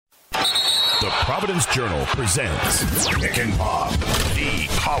The Providence Journal presents Pick and Pop, the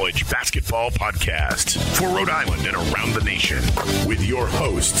college basketball podcast for Rhode Island and around the nation, with your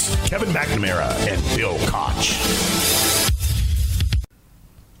hosts, Kevin McNamara and Bill Koch.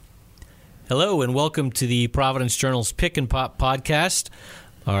 Hello and welcome to the Providence Journal's Pick and Pop podcast,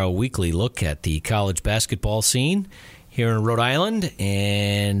 our weekly look at the college basketball scene here in Rhode Island.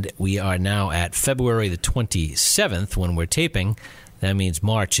 And we are now at February the 27th when we're taping. That means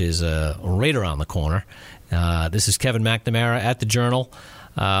March is right around the corner. This is Kevin McNamara at the Journal,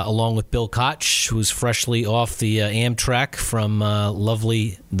 along with Bill Koch, who's freshly off the Amtrak from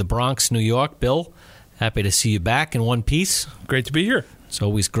lovely the Bronx, New York. Bill, happy to see you back in one piece. Great to be here. It's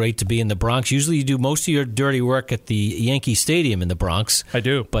always great to be in the Bronx. Usually you do most of your dirty work at the Yankee Stadium in the Bronx. I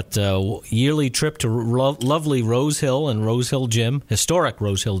do. But yearly trip to lovely Rose Hill and Rose Hill Gym, historic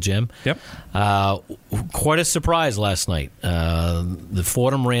Rose Hill Gym. Yep. Quite a surprise last night. The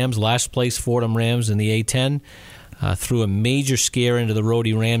Fordham Rams, last place Fordham Rams in the A-10, threw a major scare into the Rhode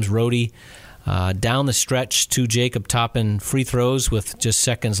Rams. Rhode down the stretch, two Jacob Toppin free throws with just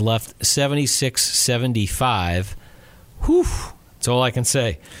seconds left, 76-75. Whew. That's all I can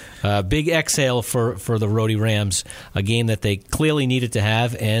say. Big exhale for the Rhode Rams, a game that they clearly needed to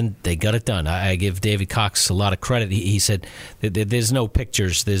have, and they got it done. I give David Koch a lot of credit. He said that there's no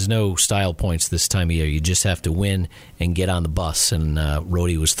pictures, there's no style points this time of year. You just have to win and get on the bus, and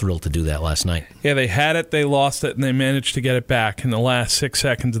Rhode was thrilled to do that last night. Yeah, they had it, they lost it, and they managed to get it back in the last 6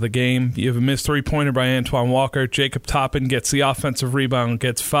 seconds of the game. You have a missed three-pointer by Antoine Walker. Jacob Toppin gets the offensive rebound,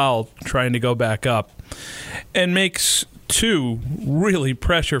 gets fouled, trying to go back up, and makes two really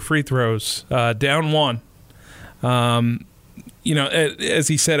pressure free throws, down one. As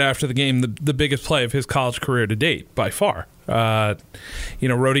he said after the game, the biggest play of his college career to date, by far.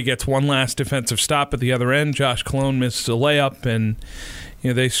 Rhode gets one last defensive stop at the other end. Josh Colon misses a layup, and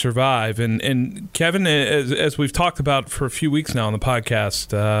they survive. And Kevin, as we've talked about for a few weeks now on the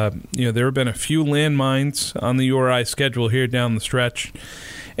podcast, there have been a few landmines on the URI schedule here down the stretch.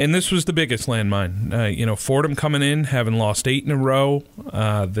 And this was the biggest landmine. Fordham coming in, having lost 8 in a row.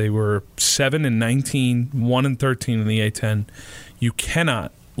 They were 7-19, 1-13 in the A-10. You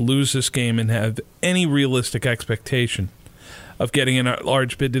cannot lose this game and have any realistic expectation of getting a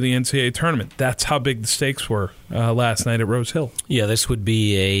large bid to the NCAA Tournament. That's how big the stakes were last night at Rose Hill. Yeah, this would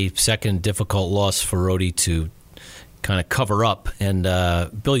be a second difficult loss for Rhode to kind of cover up. And,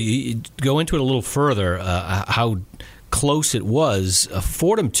 Bill, you go into it a little further, how close it was.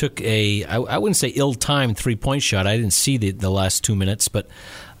 Fordham took I wouldn't say ill-timed three-point shot. I didn't see the last 2 minutes, but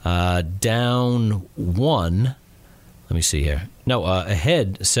down one. Let me see here. No,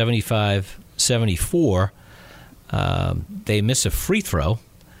 ahead 75-74. They miss a free throw,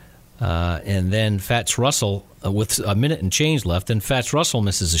 and then Fats Russell, with a minute and change left, then Fats Russell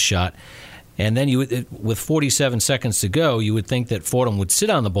misses a shot. And then with 47 seconds to go, you would think that Fordham would sit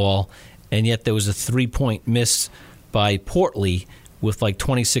on the ball, and yet there was a three-point miss by Portley with like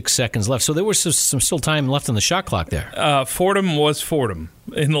 26 seconds left. So there was some still time left on the shot clock there. Fordham was Fordham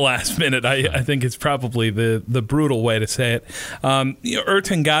in the last minute. I think it's probably the brutal way to say it.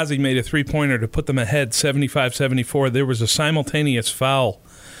 Ertan Ghazi made a three-pointer to put them ahead 75-74. There was a simultaneous foul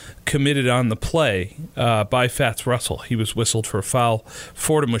committed on the play by Fats Russell. He was whistled for a foul.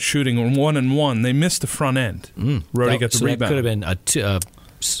 Fordham was shooting 1-1. They missed the front end. Rhode got the rebound. That could have been a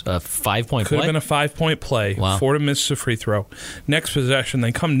 5-point play? Could have been a 5-point play. Wow. Fordham misses a free throw. Next possession,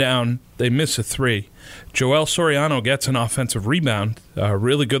 they come down. They miss a three. Joel Soriano gets an offensive rebound. A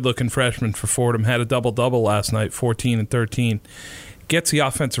really good-looking freshman for Fordham. Had a double-double last night, 14 and 13. Gets the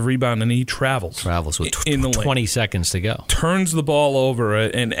offensive rebound, and he travels with in the 20 seconds to go. Turns the ball over,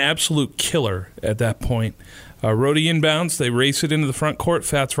 an absolute killer at that point. Rhode inbounds. They race it into the front court.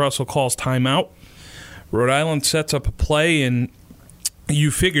 Fats Russell calls timeout. Rhode Island sets up a play, and you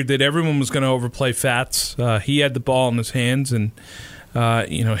figured that everyone was going to overplay Fats. He had the ball in his hands and,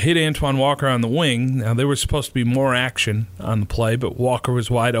 hit Antoine Walker on the wing. Now, there was supposed to be more action on the play, but Walker was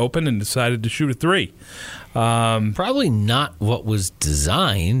wide open and decided to shoot a three. Probably not what was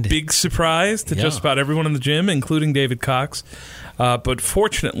designed. Big surprise to just about everyone in the gym, including David Koch. But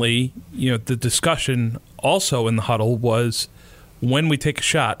fortunately, the discussion also in the huddle was when we take a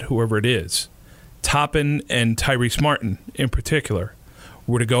shot, whoever it is, Toppin and Tyrese Martin in particular,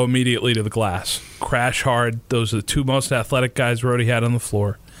 were to go immediately to the glass. Crash hard. Those are the two most athletic guys Rhode had on the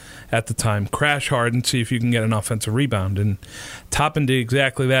floor at the time. Crash hard and see if you can get an offensive rebound. And Toppin did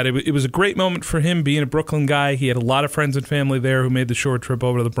exactly that. It was a great moment for him being a Brooklyn guy. He had a lot of friends and family there who made the short trip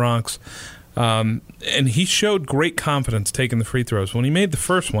over to the Bronx. And he showed great confidence taking the free throws. When he made the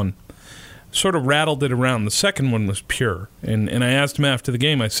first one, sort of rattled it around. The second one was pure. And I asked him after the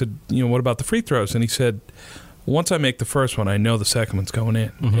game, I said, what about the free throws? And he said, once I make the first one, I know the second one's going in.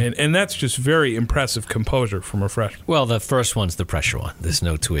 Mm-hmm. And that's just very impressive composure from a freshman. Well, the first one's the pressure one. There's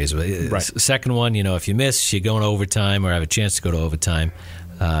no two ways. Right. Second one, if you miss, you go into overtime or have a chance to go to overtime.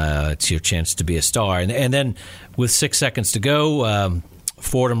 It's your chance to be a star. And then with 6 seconds to go,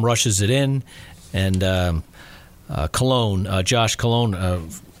 Fordham rushes it in, and Josh Cologne,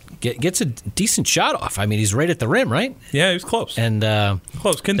 gets a decent shot off. I mean, he's right at the rim, right? Yeah, he was close. And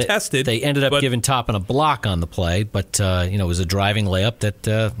close, contested. They ended up giving Toppin a block on the play, but it was a driving layup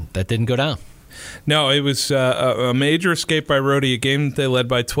that didn't go down. No, it was a major escape by Rhode, a game that they led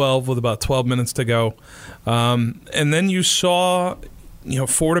by 12 with about 12 minutes to go. And then you saw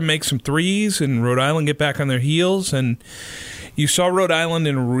Fordham make some threes and Rhode Island get back on their heels, and you saw Rhode Island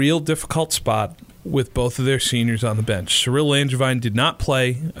in a real difficult spot with both of their seniors on the bench. Cyril Langevin did not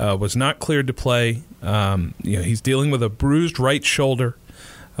play, was not cleared to play. He's dealing with a bruised right shoulder,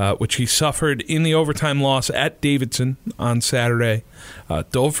 which he suffered in the overtime loss at Davidson on Saturday.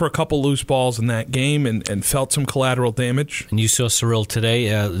 Dove for a couple loose balls in that game and felt some collateral damage. And you saw Cyril today.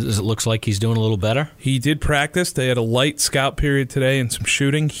 It looks like he's doing a little better. He did practice. They had a light scout period today and some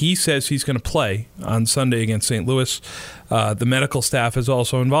shooting. He says he's going to play on Sunday against St. Louis. The medical staff is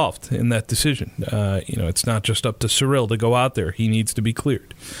also involved in that decision. It's not just up to Cyril to go out there. He needs to be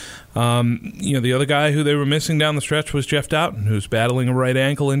cleared. The other guy who they were missing down the stretch was Jeff Doughton, who's battling a right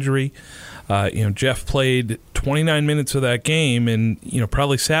ankle injury. Jeff played 29 minutes of that game and,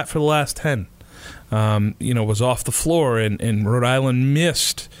 probably sat for the last 10. Was off the floor, and Rhode Island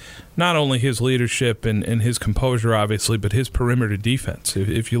missed not only his leadership and his composure, obviously, but his perimeter defense.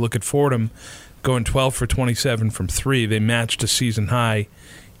 If you look at Fordham going 12 for 27 from 3, they matched a season high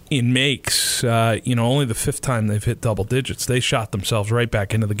in makes. Only the fifth time they've hit double digits. They shot themselves right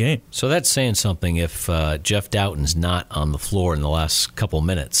back into the game. So that's saying something if Jeff Doughton's not on the floor in the last couple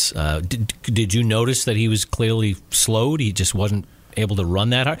minutes. Did you notice that he was clearly slowed? He just wasn't able to run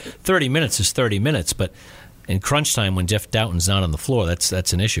that hard? 30 minutes is 30 minutes, but in crunch time when Jeff Doughton's not on the floor,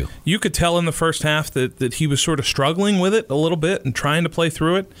 that's an issue. You could tell in the first half that he was sort of struggling with it a little bit and trying to play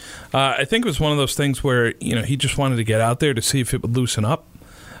through it. I think it was one of those things where he just wanted to get out there to see if it would loosen up.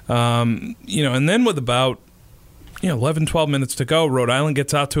 And then with about 11, 12 minutes to go, Rhode Island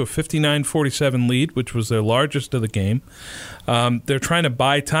gets out to a 59-47 lead, which was their largest of the game. They're trying to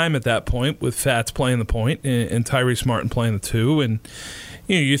buy time at that point with Fats playing the point and Tyrese Martin playing the 2. And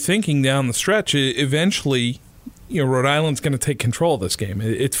you're thinking down the stretch, eventually, Rhode Island's going to take control of this game.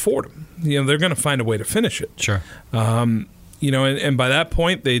 It's Fordham. They're going to find a way to finish it. Sure. And by that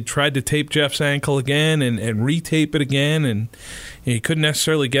point, they tried to tape Jeff's ankle again and re-tape it again, and he couldn't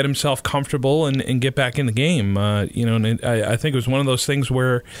necessarily get himself comfortable and get back in the game. And I think it was one of those things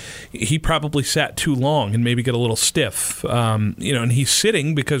where he probably sat too long and maybe got a little stiff. And he's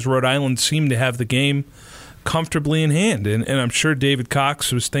sitting because Rhode Island seemed to have the game comfortably in hand. And I'm sure David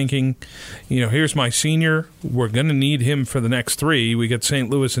Koch was thinking, here's my senior. We're going to need him for the next 3. We got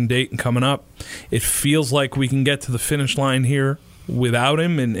St. Louis and Dayton coming up. It feels like we can get to the finish line here without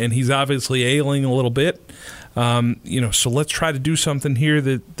him, and he's obviously ailing a little bit. So let's try to do something here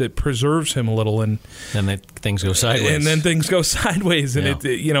that preserves him a little, and then things go sideways. And then things go sideways, and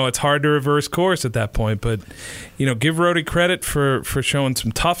it's hard to reverse course at that point. But give Rhode credit for showing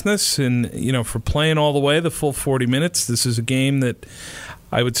some toughness and for playing all the way the full 40 minutes. This is a game that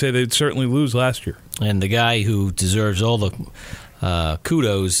I would say they'd certainly lose last year. And the guy who deserves all the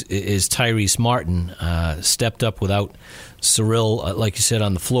kudos is Tyrese Martin. Stepped up without Cyril, like you said,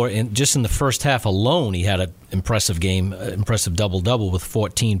 on the floor. And just in the first half alone, he had an impressive game, impressive double-double with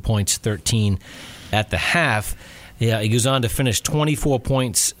 14 points, 13 at the half. Yeah, he goes on to finish 24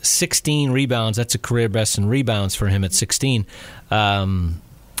 points, 16 rebounds. That's a career best in rebounds for him at 16. What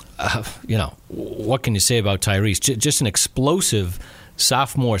can you say about Tyrese? Just an explosive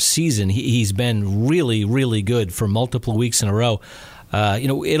sophomore season. He's been really, really good for multiple weeks in a row.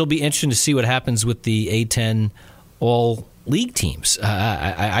 It'll be interesting to see what happens with the A-10 all-league teams.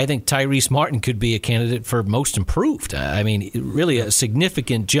 I think Tyrese Martin could be a candidate for most improved. Really a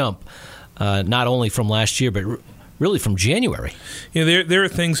significant jump, not only from last year, but really from January. There are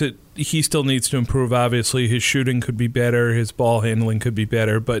things that he still needs to improve. Obviously, his shooting could be better, his ball handling could be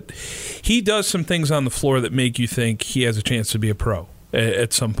better, but he does some things on the floor that make you think he has a chance to be a pro.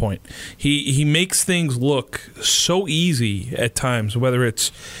 at some point. He makes things look so easy at times, whether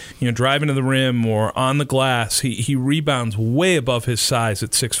it's driving to the rim or on the glass. He rebounds way above his size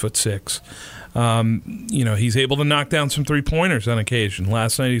at 6'6". He's able to knock down some 3-pointers on occasion.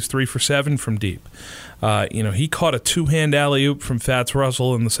 Last night he's 3 for 7 from deep. He caught a 2-hand alley-oop from Fats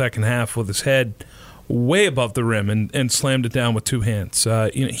Russell in the second half with his head way above the rim and slammed it down with 2 hands.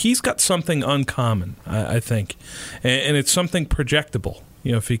 He's got something uncommon, I think, and it's something projectable.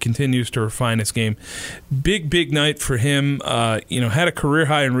 If he continues to refine his game. Big night for him. Had a career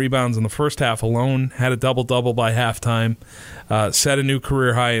high in rebounds in the first half alone. Had a double-double by halftime. Set a new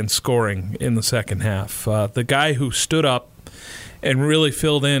career high in scoring in the second half. The guy who stood up and really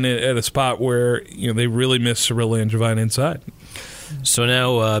filled in at a spot where they really missed Cirilla and Javine inside. So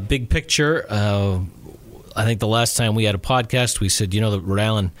now, big picture. I think the last time we had a podcast, we said, that Rhode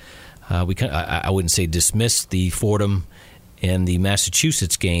Island, I wouldn't say dismissed the Fordham and the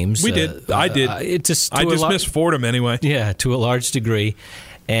Massachusetts games. We did. I did. I dismissed Fordham anyway. Yeah, to a large degree.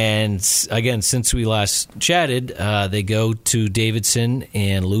 And again, since we last chatted, they go to Davidson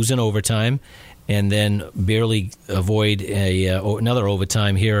and lose in overtime, and then barely avoid another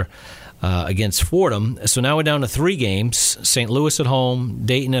overtime here against Fordham. So now we're down to 3 games: St. Louis at home,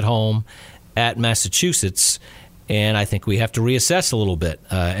 Dayton at home, at Massachusetts. And I think we have to reassess a little bit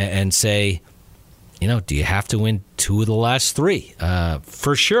and say, do you have to win 2 of the last 3?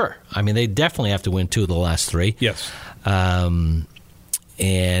 For sure. I mean, they definitely have to win 2 of the last 3. Yes. And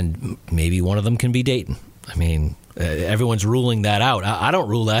maybe one of them can be Dayton. I mean, everyone's ruling that out. I don't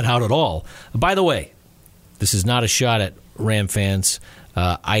rule that out at all. By the way, this is not a shot at Ram fans.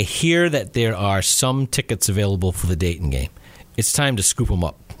 I hear that there are some tickets available for the Dayton game. It's time to scoop them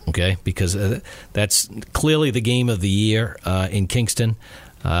up, okay? Because that's clearly the game of the year in Kingston.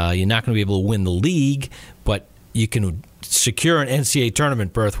 You're not going to be able to win the league, but you can secure an NCAA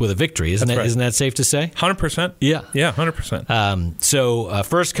tournament berth with a victory. Isn't that safe to say? 100%. Yeah. Yeah, 100%. So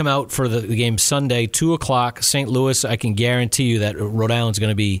first come out for the game Sunday, 2 o'clock, St. Louis. I can guarantee you that Rhode Island's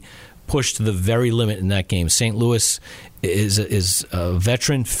going to be pushed to the very limit in that game. St. Louis is a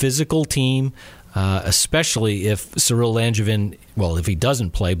veteran, physical team, especially if Cyril Langevin, well, if he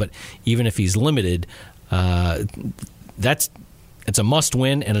doesn't play, but even if he's limited, it's a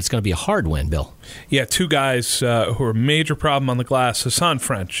must-win, and it's going to be a hard win, Bill. Yeah, 2 guys who are a major problem on the glass. Hassan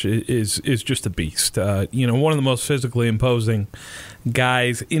French is just a beast. One of the most physically imposing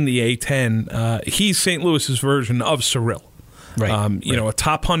guys in the A-10. He's St. Louis's version of Cyril. Right. A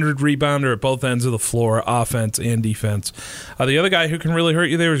top 100 rebounder at both ends of the floor, offense and defense. The other guy who can really hurt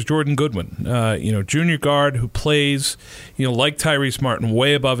you there is Jordan Goodwin. Junior guard who plays, like Tyrese Martin,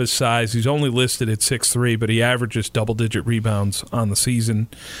 way above his size. He's only listed at 6'3", but he averages double-digit rebounds on the season.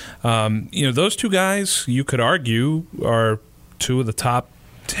 Those 2 guys, you could argue, are 2 of the top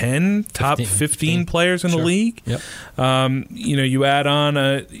 10, top 15 players in the league. Yep. You add on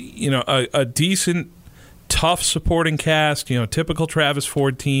a decent, tough supporting cast, typical Travis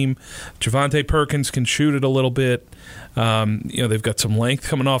Ford team. Javante Perkins can shoot it a little bit. They've got some length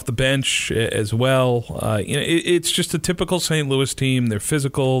coming off the bench as well. It's just a typical St. Louis team. They're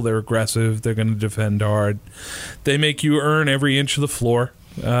physical, they're aggressive, they're going to defend hard. They make you earn every inch of the floor.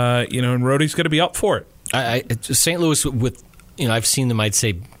 And Rhodey's going to be up for it. St. Louis, with I've seen them, I'd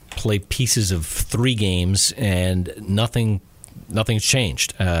say, play pieces of 3 games, and nothing's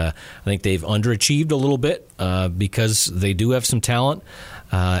changed. I think they've underachieved a little bit because they do have some talent,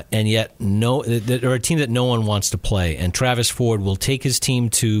 and yet they're a team that no one wants to play. And Travis Ford will take his team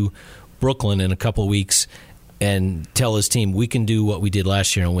to Brooklyn in a couple of weeks and tell his team, we can do what we did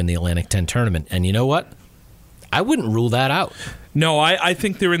last year and win the Atlantic 10 tournament. And you know what? I wouldn't rule that out. No, I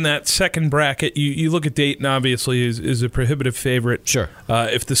think they're in that second bracket. You look at Dayton, obviously, is a prohibitive favorite. Sure.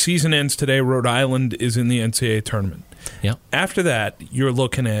 If the season ends today, Rhode Island is in the NCAA tournament. Yeah. After that, you're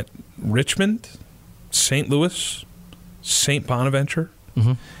looking at Richmond, St. Louis, St. Bonaventure.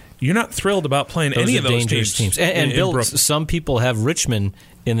 Mm-hmm. You're not thrilled about playing any of those teams. And Bill, some people have Richmond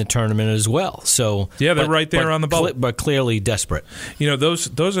in the tournament as well. So yeah, they're right there on the boat, but clearly desperate.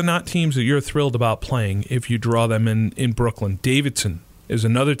 Those are not teams that you're thrilled about playing if you draw them in Brooklyn. Davidson is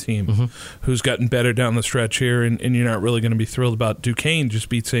another team who's gotten better down the stretch here, and you're not really going to be thrilled about. Duquesne just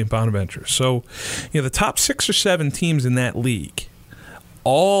beat St. Bonaventure. So, the top 6 or 7 teams in that league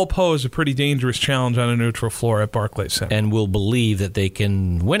all pose a pretty dangerous challenge on a neutral floor at Barclays Center. And will believe that they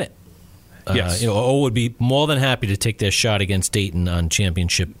can win it. Yes. O would be more than happy to take their shot against Dayton on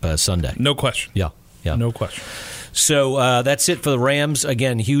Championship Sunday. No question. Yeah. Yeah. No question. So that's it for the Rams.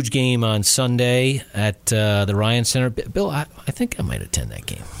 Again, huge game on Sunday at the Ryan Center. Bill, I think I might attend that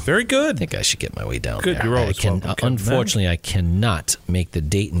game. Very good. I think I should get my way down Good. there. You're always welcome. Unfortunately, I cannot make the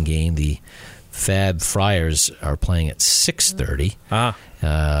Dayton game. The Fab Friars are playing at 6:30.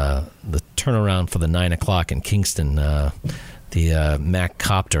 The turnaround for the 9 o'clock in Kingston, the Mac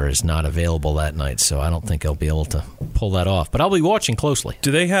Copter is not available that night, so I don't think I'll be able to pull that off. But I'll be watching closely.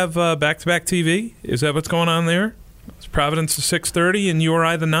 Do they have back-to-back TV? Is that what's going on there? Is Providence the 6:30 and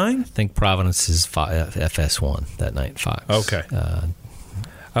URI the 9? I think Providence is FS1 that night, Fox. Okay.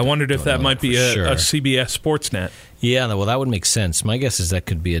 I wondered if that might be a CBS Sportsnet. Yeah, well, that would make sense. My guess is that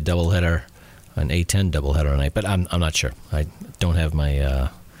could be a doubleheader, an A10 doubleheader tonight, but I'm not sure. I don't have my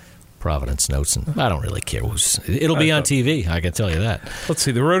Providence notes, and I don't really care. It'll be on TV, I can tell you that. Let's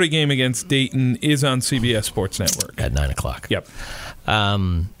see. The Rhode game against Dayton is on CBS Sports Network. At 9 o'clock. Yep.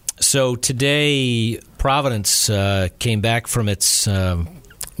 So today, Providence came back from its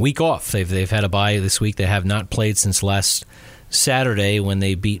week off. They've had a bye this week. They have not played since last Saturday when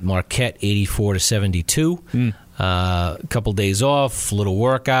they beat Marquette 84-72. A couple days off, little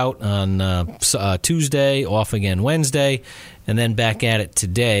workout on Tuesday, off again Wednesday, and then back at it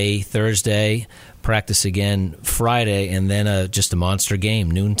today, Thursday, practice again Friday, and then just a monster game,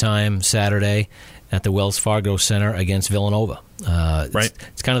 noontime Saturday at the Wells Fargo Center against Villanova. Right.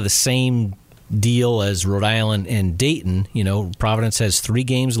 It's kind of the same deal as Rhode Island and Dayton. You know, Providence has 3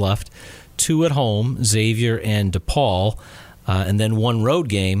 games left, 2 at home, Xavier and DePaul, and then 1 road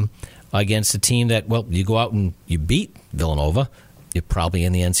game against a team that, well, you go out and you beat Villanova, you're probably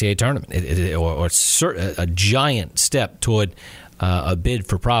in the NCAA Tournament, or a giant step toward a bid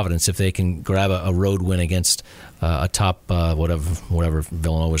for Providence if they can grab a road win against a top, whatever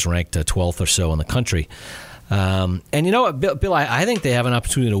Villanova's ranked 12th or so in the country. And you know what, Bill, I think they have an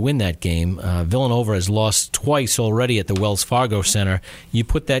opportunity to win that game. Villanova has lost twice already at the Wells Fargo Center. You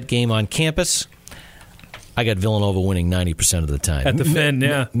put that game on campus, I got Villanova winning 90% of the time. At the Finn,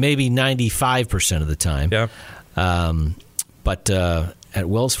 yeah. Maybe 95% of the time. Yeah. But at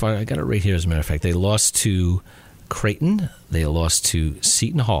Wells Fargo, I got it right here as a matter of fact, they lost to Creighton. They lost to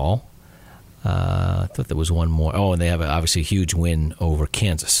Seton Hall. I thought there was one more. Oh, and they have obviously a huge win over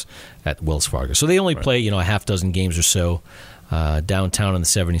Kansas at Wells Fargo. So they only play, a half dozen games or so downtown in the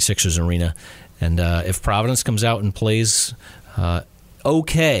 76ers arena. And if Providence comes out and plays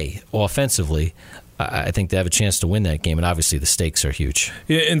okay offensively, I think they have a chance to win that game, and obviously the stakes are huge.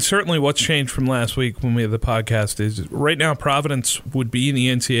 Yeah, and certainly what's changed from last week when we had the podcast is right now Providence would be in the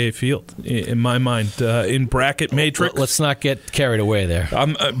NCAA field, in my mind, in Bracket Matrix. Let's not get carried away there.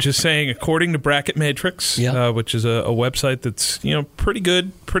 I'm just saying, according to Bracket Matrix, which is a website that's pretty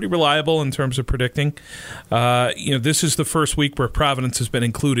good, pretty reliable in terms of predicting, this is the first week where Providence has been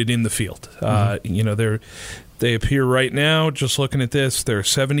included in the field. They appear right now, just looking at this, there are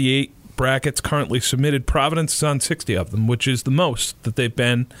 78 brackets currently submitted. Providence is on 60 of them, which is the most that they've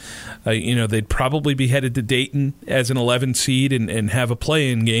been. They'd probably be headed to Dayton as an 11 seed and have a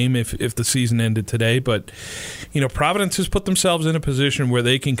play-in game if the season ended today. But, Providence has put themselves in a position where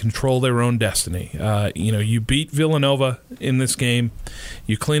they can control their own destiny. You beat Villanova in this game.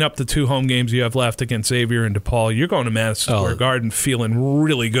 You clean up the 2 home games you have left against Xavier and DePaul. You're going to Madison Square Garden feeling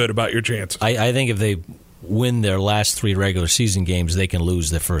really good about your chances. I think if they win their last 3 regular season games, they can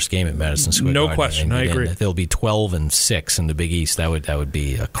lose their first game at Madison Square Garden. No question, I agree. They'll be 12-6 in the Big East. That would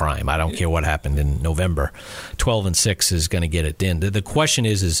be a crime. I don't care what happened in November. 12-6 is going to get it in. The question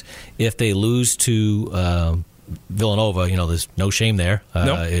is if they lose to Villanova, there's no shame there.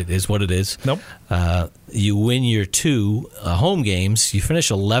 Nope. It is what it is. Nope. You win your 2 home games. You finish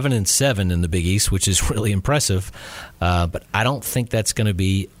 11-7 in the Big East, which is really impressive. But I don't think that's going to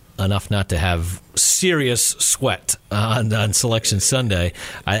be enough not to have serious sweat on Selection Sunday.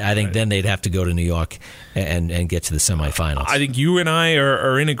 I think then they'd have to go to New York and get to the semifinals. I think you and I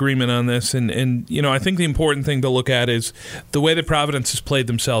are in agreement on this, and I think the important thing to look at is the way that Providence has played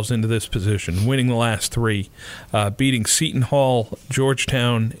themselves into this position, winning the last 3, beating Seton Hall,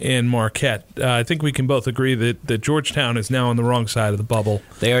 Georgetown, and Marquette. I think we can both agree that Georgetown is now on the wrong side of the bubble.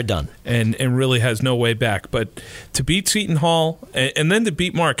 They are done. And really has no way back. But to beat Seton Hall and then to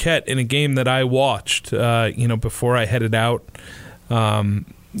beat Marquette in a game that I watched, before I headed out,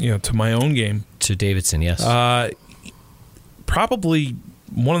 to my own game. To Davidson, yes. Probably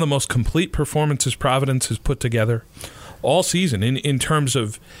one of the most complete performances Providence has put together all season in terms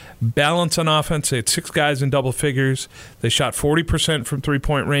of balance on offense. They had 6 guys in double figures. They shot 40% from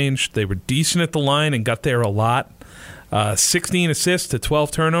three-point range. They were decent at the line and got there a lot. 16 assists to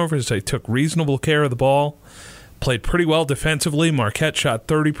 12 turnovers. They took reasonable care of the ball. played pretty well defensively. Marquette shot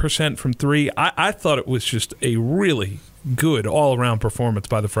 30% from three. I thought it was just a really good all-around performance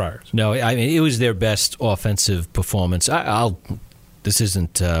by the Friars. No, I mean, it was their best offensive performance. This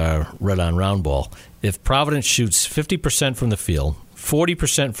isn't red on round ball. If Providence shoots 50% from the field,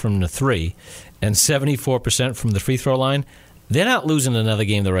 40% from the three, and 74% from the free throw line, they're not losing another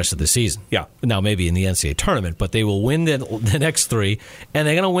game the rest of the season. Yeah. Now, maybe in the NCAA Tournament, but they will win the next three, and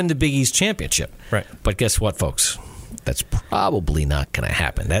they're going to win the Big East Championship. Right. But guess what, folks? That's probably not going to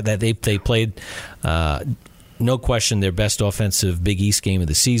happen. They played, no question, their best offensive Big East game of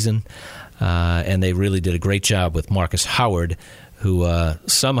the season, and they really did a great job with Marcus Howard, who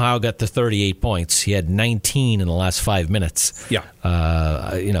somehow got to 38 points. He had 19 in the last 5 minutes. Yeah.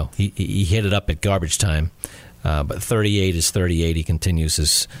 He hit it up at garbage time. But 38 is 38. He continues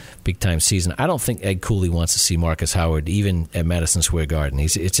his big-time season. I don't think Ed Cooley wants to see Marcus Howard even at Madison Square Garden.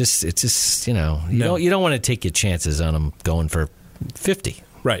 It's just you don't want to take your chances on him going for 50.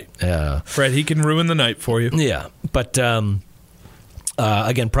 Right. Fred, he can ruin the night for you. Yeah. But,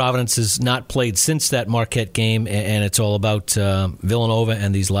 again, Providence has not played since that Marquette game, and it's all about Villanova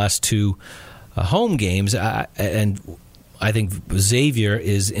and these last two home games. And I think Xavier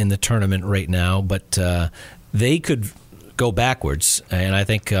is in the tournament right now, but they could go backwards, and I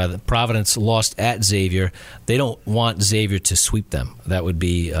think Providence lost at Xavier. They don't want Xavier to sweep them. That would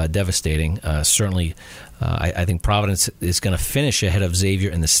be devastating. Certainly, I think Providence is going to finish ahead of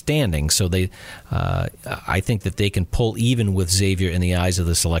Xavier in the standings, so I think that they can pull even with Xavier in the eyes of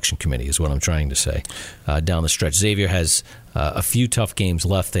the selection committee, is what I'm trying to say, down the stretch. Xavier has a few tough games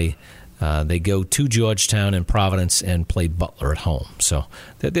left. They go to Georgetown and Providence and play Butler at home. So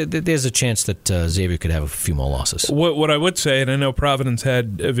there's a chance that Xavier could have a few more losses. What I would say, and I know Providence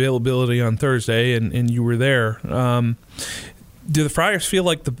had availability on Thursday, and you were there, do the Friars feel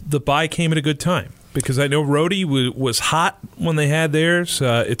like the bye came at a good time? Because I know Rhode was hot when they had theirs.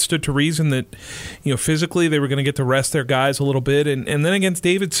 It stood to reason that physically they were going to get to rest their guys a little bit. And then against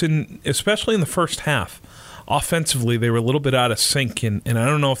Davidson, especially in the first half, offensively, they were a little bit out of sync, and I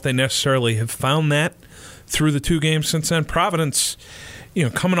don't know if they necessarily have found that through the two games since then. Providence,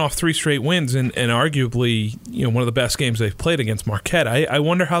 coming off 3 straight wins and arguably, one of the best games they've played against Marquette. I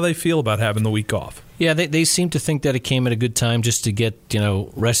wonder how they feel about having the week off. Yeah, they seem to think that it came at a good time just to get,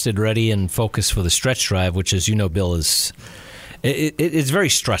 rested, ready, and focused for the stretch drive, which, as you know, Bill, is... It's very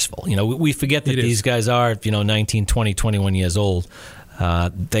stressful. We forget that these guys are, 19, 20, 21 years old.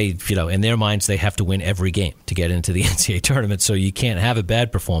 They, in their minds, they have to win every game to get into the NCAA tournament. So you can't have a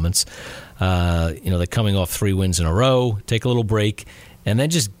bad performance. They're coming off 3 wins in a row. Take a little break, and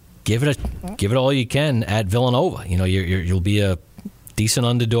then just give it all you can at Villanova. You'll be a decent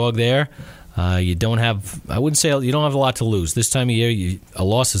underdog there. You don't have, I wouldn't say you don't have a lot to lose this time of year. A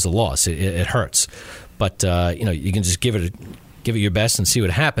loss is a loss. It hurts, but you can just give it your best and see what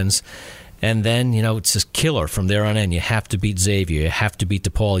happens. And then, it's a killer from there on in. You have to beat Xavier. You have to beat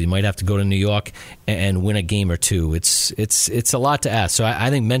DePaul. You might have to go to New York and win a game or two. It's a lot to ask. So I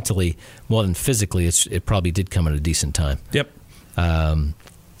think mentally, more than physically, it probably did come at a decent time. Yep.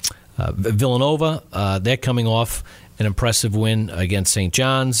 Villanova, they're coming off an impressive win against St.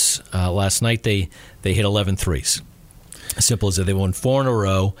 John's. Last night, they hit 11 threes. As simple as that. They won 4 in a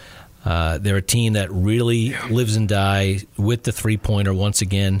row. They're a team that really lives and dies with the three-pointer once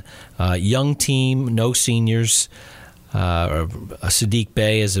again. Young team, no seniors. Sadiq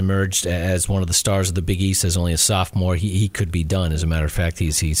Bey has emerged as one of the stars of the Big East as only a sophomore. He could be done. As a matter of fact,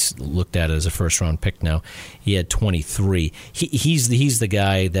 he's looked at as a first-round pick now. He had 23. He's the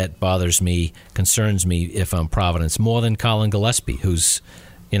guy that bothers me, concerns me if I'm Providence, more than Colin Gillespie, who's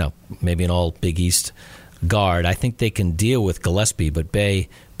maybe an all Big East guard. I think they can deal with Gillespie, but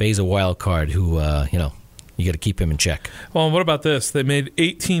Bay's a wild card who, you got to keep him in check. Well, what about this? They made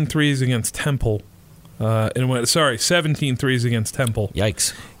 18 threes against Temple. 17 threes against Temple.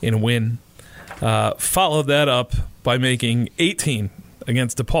 Yikes. In a win. Followed that up by making 18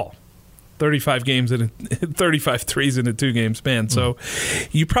 against DePaul. 35 threes in a 2-game span. So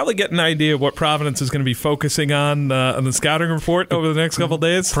you probably get an idea of what Providence is going to be focusing on the scouting report over the next couple of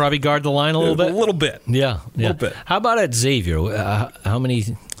days. Probably guard the line a little bit. A little bit. Yeah. A little bit. How about at Xavier? How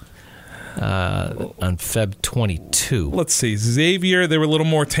many on Feb 22? Let's see. Xavier, they were a little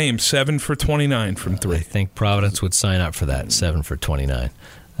more tame. 7 for 29 from 3. I think Providence would sign up for that. 7 for 29.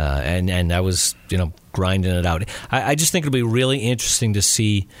 And I was, grinding it out. I just think it'll be really interesting to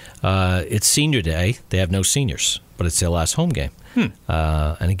see. It's senior day. They have no seniors, but it's their last home game.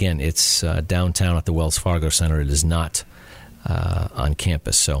 And again, it's downtown at the Wells Fargo Center. It is not on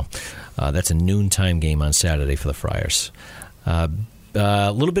campus. So that's a noontime game on Saturday for the Friars.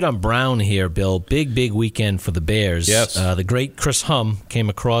 A little bit on Brown here, Bill. Big weekend for the Bears. Yes. The great Chris Humm came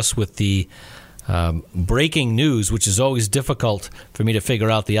across with the breaking news, which is always difficult for me to figure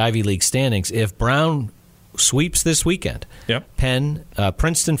out the Ivy League standings. If Brown sweeps this weekend,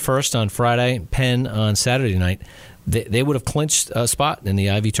 Princeton first on Friday, Penn on Saturday night, they would have clinched a spot in the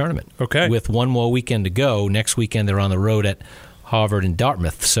Ivy tournament. Okay. With one more weekend to go. Next weekend they're on the road at Harvard and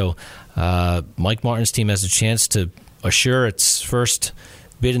Dartmouth. So Mike Martin's team has a chance to assure its first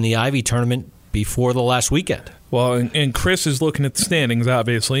bid in the Ivy tournament before the last weekend. Well, and Chris is looking at the standings,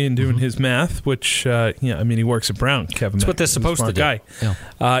 obviously, and doing his math, which, he works at Brown, Kevin. That's what they're supposed to do. Guy.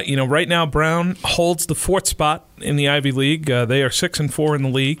 Yeah. Right now, Brown holds the 4th spot in the Ivy League. They are 6-4 in the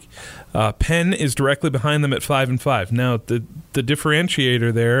league. Penn is directly behind them at 5-5. Now, the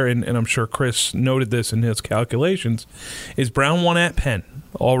differentiator there, and I'm sure Chris noted this in his calculations, is Brown won at Penn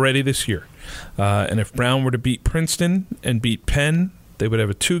already this year. And if Brown were to beat Princeton and beat Penn, they would have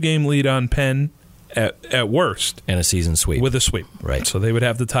a 2-game lead on Penn at worst. And a season sweep. With a sweep. Right. So they would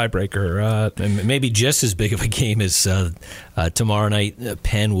have the tiebreaker. And maybe just as big of a game as tomorrow night,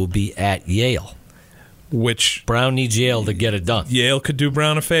 Penn will be at Yale. Which Brown needs Yale to get it done. Yale could do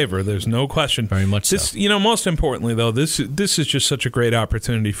Brown a favor. There's no question. Very much so. Most importantly, though, this is just such a great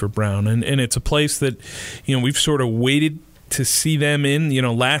opportunity for Brown. And it's a place that, we've sort of waited to see them in.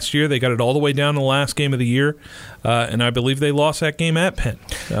 Last year they got it all the way down to the last game of the year, and I believe they lost that game at Penn.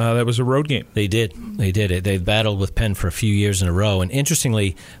 That was a road game. They did. They've battled with Penn for a few years in a row, and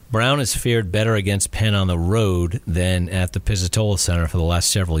interestingly, Brown has fared better against Penn on the road than at the Pizzatola Center for the last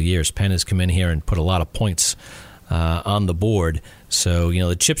several years. Penn has come in here and put a lot of points on the board, so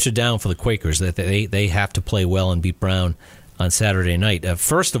the chips are down for the Quakers. That they have to play well and beat Brown on Saturday night.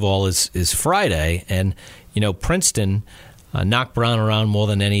 First of all is Friday, and Princeton knocked Brown around more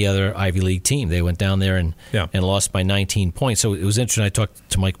than any other Ivy League team. They went down there and lost by 19 points. So it was interesting. I talked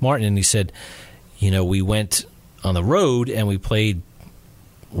to Mike Martin, and he said, we went on the road and we played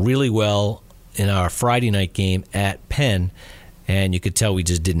really well in our Friday night game at Penn, and you could tell we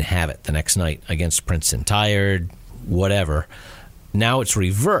just didn't have it the next night against Princeton. Tired, whatever. Now it's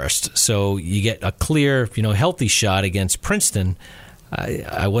reversed, so you get a clear, healthy shot against Princeton.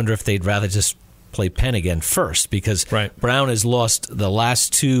 I wonder if they'd rather just play Penn again first, because Brown has lost the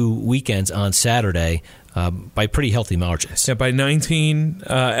last 2 weekends on Saturday by pretty healthy margins. Yeah, by 19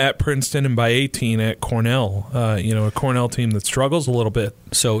 at Princeton and by 18 at Cornell. A Cornell team that struggles a little bit.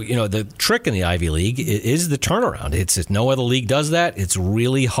 So, the trick in the Ivy League is the turnaround. It's no other league does that. It's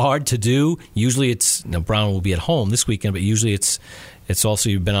really hard to do. Usually it's, Brown will be at home this weekend, but usually it's also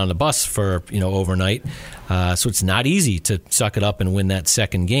you've been on the bus for overnight, so it's not easy to suck it up and win that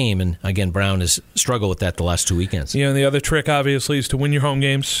second game. And again, Brown has struggled with that the last 2 weekends. And the other trick, obviously, is to win your home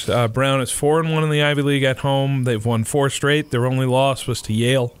games. Brown is 4-1 in the Ivy League at home. They've won 4 straight. Their only loss was to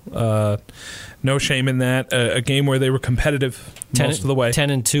Yale. No shame in that. A game where they were competitive most of the way.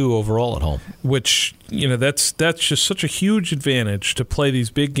 10-2 overall at home. Which that's just such a huge advantage to play these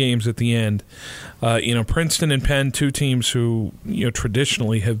big games at the end. Princeton and Penn, 2 teams who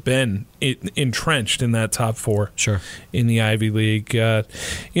traditionally have been entrenched in that top 4 in the Ivy League.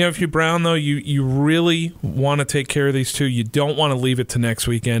 If you're Brown, though, you really want to take care of these 2. You don't want to leave it to next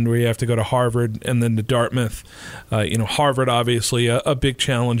weekend where you have to go to Harvard and then to Dartmouth. Harvard, obviously, a big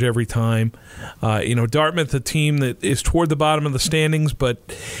challenge every time. Dartmouth, a team that is toward the bottom of the standings, but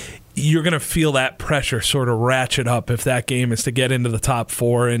you're going to feel that pressure sort of ratchet up if that game is to get into the top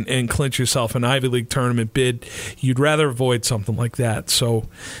 4 and clinch yourself an Ivy League tournament bid. You'd rather avoid something like that. So,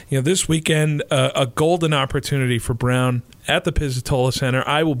 this weekend, a golden opportunity for Brown at the Pizzatola Center.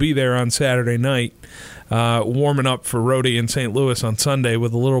 I will be there on Saturday night, warming up for Rhode in St. Louis on Sunday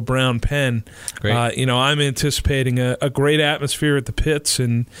with a little Brown Penn. Great. I'm anticipating a great atmosphere at the pits,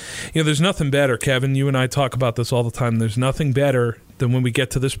 and there's nothing better, Kevin. You and I talk about this all the time. There's nothing better than when we get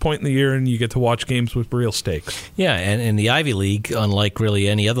to this point in the year and you get to watch games with real stakes. Yeah, and in the Ivy League, unlike really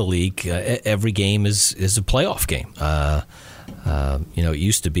any other league, every game is a playoff game. It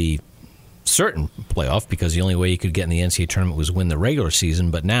used to be certain playoff because the only way you could get in the NCAA tournament was win the regular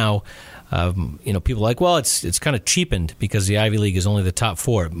season. But now, people are like, well, it's kind of cheapened because the Ivy League is only the top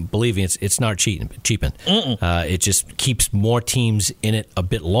 4. Believe me, it's not cheapened. It just keeps more teams in it a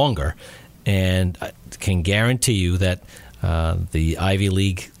bit longer, and I can guarantee you that the Ivy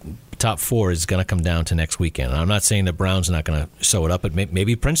League top 4 is going to come down to next weekend. And I'm not saying that Brown's not going to sew it up, but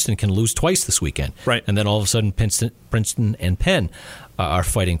maybe Princeton can lose twice this weekend. Right. And then all of a sudden Princeton and Penn are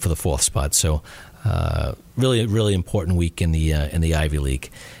fighting for the 4th spot. So really, really important week in the Ivy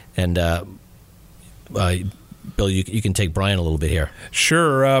League. And Bill, you can take Bryant a little bit here.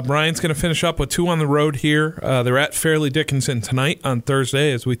 Sure. Bryant's going to finish up with 2 on the road here. They're at Fairleigh Dickinson tonight on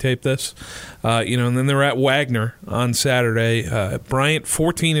Thursday as we tape this. And then they're at Wagner on Saturday. Bryant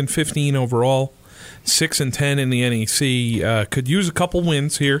 14-15 overall, 6-10 in the NEC. Could use a couple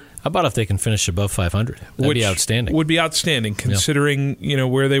wins here. How about if they can finish above 500? That'd be outstanding. Would be outstanding considering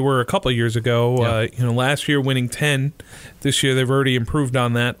where they were a couple of years ago. Yeah. Last year winning 10. This year they've already improved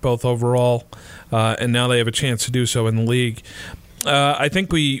on that, both overall, and now they have a chance to do so in the league. I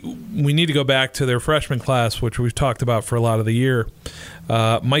think we need to go back to their freshman class, which we've talked about for a lot of the year.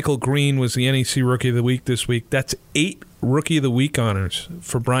 Michael Green was the NEC Rookie of the Week this week. That's 8 Rookie of the Week honors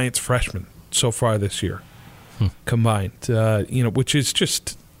for Bryant's freshmen so far this year combined. Which is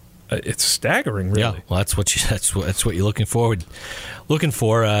just it's staggering, really. Yeah, well, that's what you're looking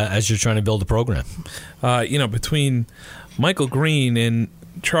for as you're trying to build a program. Between Michael Green and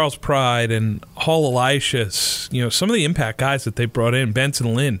Charles Pride and Hall Elisha, some of the impact guys that they brought in,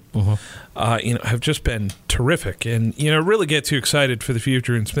 Benson Lynn, have just been terrific, and it really gets you excited for the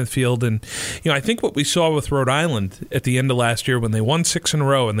future in Smithfield. And I think what we saw with Rhode Island at the end of last year when they won 6 in a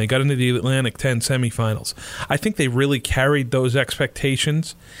row and they got into the Atlantic 10 semifinals, I think they really carried those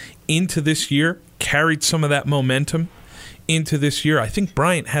expectations into this year, carried some of that momentum into this year. I think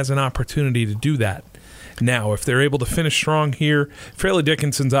Bryant has an opportunity to do that. Now, if they're able to finish strong here, Fairleigh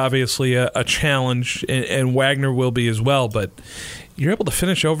Dickinson's obviously a challenge, and Wagner will be as well, but you're able to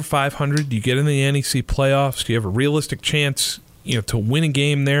finish over 500, you get in the NEC playoffs, you have a realistic chance to win a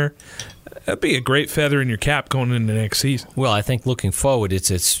game there. That'd be a great feather in your cap going into next season. Well, I think looking forward,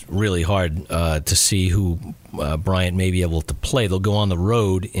 it's really hard to see who Bryant may be able to play. They'll go on the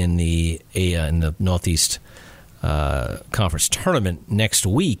road in the Northeast Conference Tournament next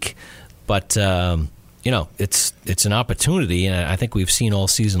week, but it's an opportunity, and I think we've seen all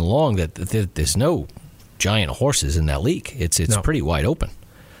season long that there's no giant horses in that league. It's pretty wide open.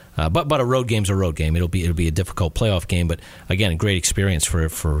 But a road game's a road game. It'll be a difficult playoff game, but again, a great experience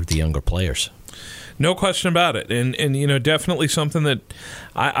for the younger players. No question about it, and definitely something that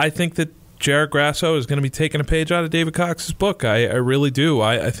I think that Jared Grasso is going to be taking a page out of David Koch's book. I really do.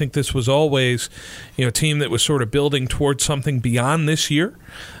 I think this was always a team that was sort of building towards something beyond this year.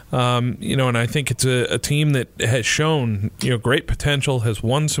 And I think it's a team that has shown great potential, has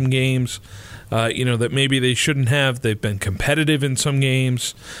won some games. That maybe they shouldn't have. They've been competitive in some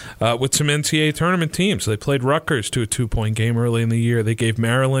games with some NCAA tournament teams. They played Rutgers to a 2-point game early in the year. They gave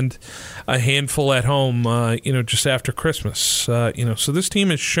Maryland a handful at home, just after Christmas. So this team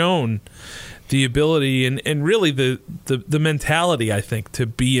has shown the ability and really the mentality, I think, to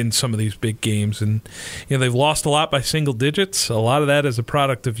be in some of these big games. And they've lost a lot by single digits. A lot of that is a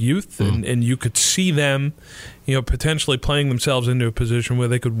product of youth, and you could see them potentially playing themselves into a position where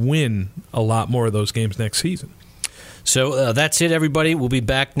they could win a lot more of those games next season. So that's it, everybody. We'll be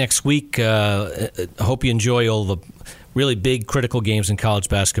back next week. I hope you enjoy all the really big, critical games in college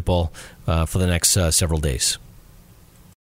basketball for the next several days.